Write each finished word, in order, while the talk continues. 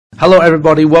Hello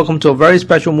everybody, welcome to a very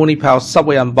special Munipals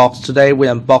Subway unbox. Today we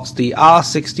unbox the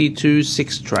R62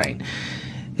 6 train.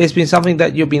 It's been something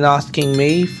that you've been asking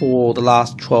me for the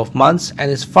last 12 months and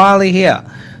it's finally here.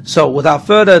 So without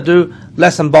further ado,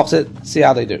 let's unbox it, see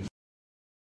how they do.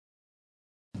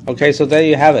 Okay, so there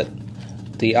you have it.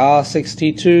 The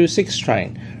R62 6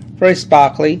 train. Very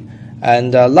sparkly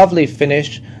and lovely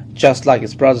finish, just like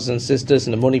its brothers and sisters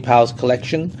in the Munipals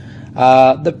collection.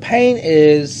 The paint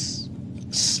is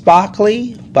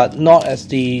sparkly, but not as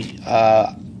the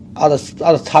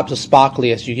other types of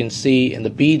sparkly as you can see in the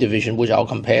B division, which I'll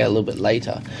compare a little bit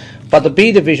later. But the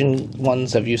B division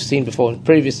ones that you've seen before in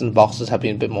previous unboxes have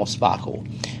been a bit more sparkle.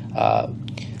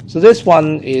 So this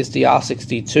one is the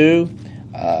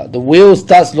R62. The wheels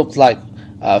does look like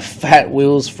fat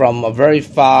wheels from very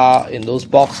far in those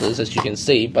boxes, as you can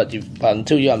see, but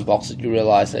until you unbox it you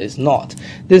realize that it's not.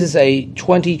 This is a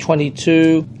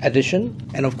 2022 edition,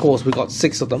 and of course we got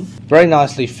 6 of them. Very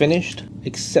nicely finished,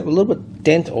 except a little bit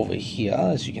dent over here,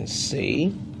 as you can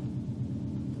see.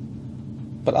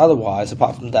 But otherwise,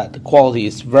 apart from that, the quality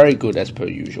is very good as per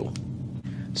usual.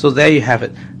 So there you have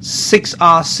it, 6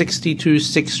 R62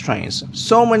 6 trains.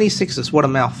 So many 6s, what a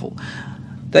mouthful.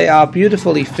 They are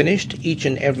beautifully finished, each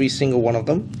and every single one of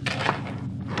them.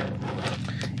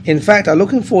 In fact, I'm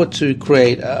looking forward to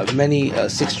create many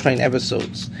 6 train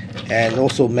episodes and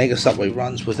also make a subway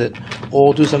runs with it,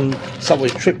 or do some subway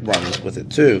trip runs with it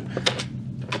too.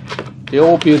 They're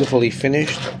all beautifully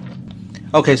finished.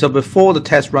 Okay, so before the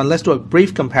test run, let's do a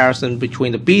brief comparison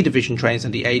between the B division trains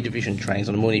and the A division trains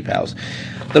on the Munipals.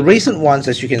 The recent ones,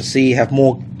 as you can see, have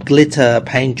more glitter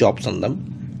paint jobs on them.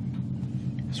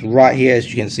 So right here, as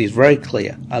you can see, it's very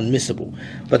clear, unmissable.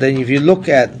 But then if you look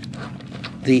at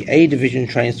the A division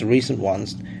trains, the recent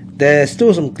ones, there's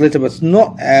still some glitter, but it's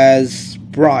not as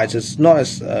bright, it's not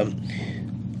as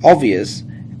obvious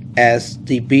as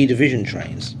the B division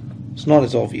trains. It's not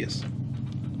as obvious.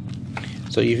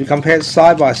 So if you compare it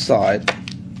side by side,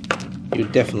 you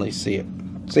definitely see it.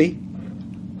 See?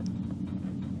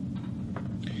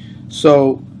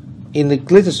 So in the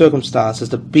glitter circumstances,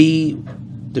 the B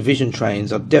division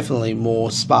trains are definitely more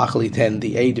sparkly than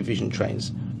the A division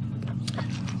trains.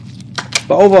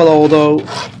 But overall though,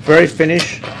 very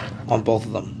finish on both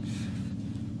of them.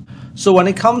 So when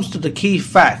it comes to the key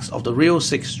facts of the real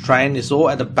 6 train, it's all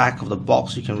at the back of the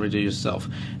box, you can read it yourself.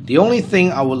 The only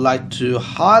thing I would like to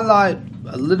highlight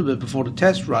a little bit before the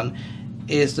test run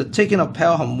is the ticking of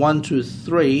Pelham 1, 2,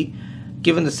 3.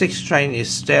 Given the 6 train is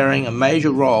starring a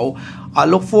major role, I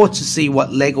look forward to see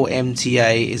what LEGO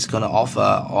MTA is going to offer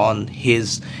on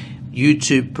his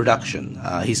YouTube production.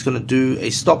 He's going to do a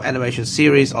stop animation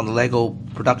series on the LEGO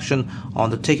production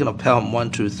on the Ticking of Pelham 1,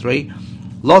 2, 3.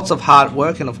 Lots of hard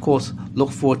work, and of course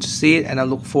look forward to see it, and I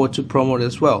look forward to promote it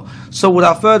as well. So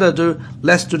without further ado,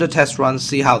 let's do the test run,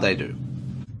 see how they do.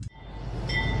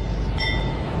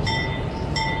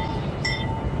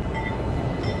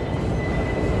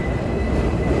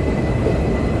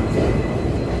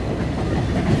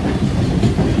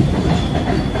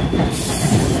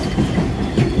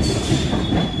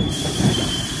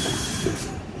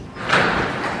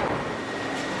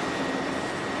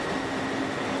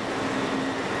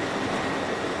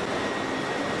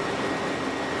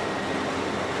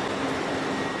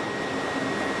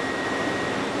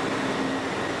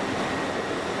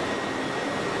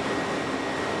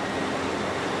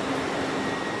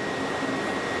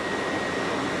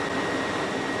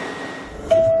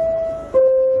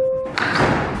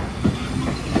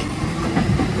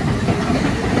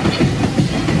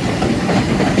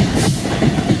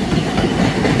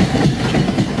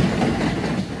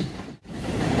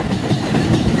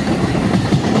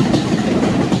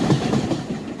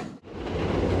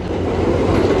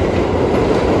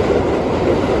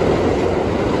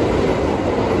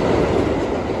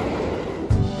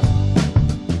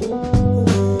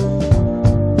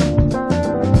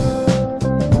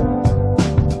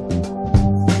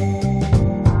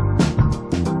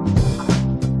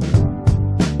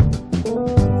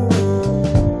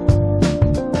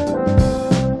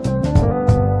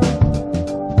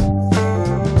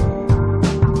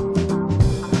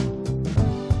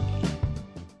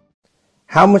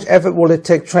 How much effort will it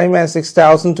take Trainman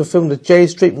 6000 to film the J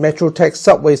Street Metrotech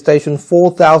Subway Station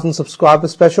 4000 subscriber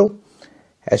special?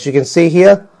 As you can see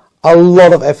here, a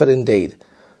lot of effort indeed.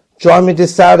 Join me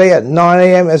this Saturday at 9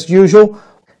 AM as usual.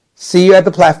 See you at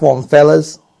the platform,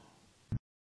 fellas.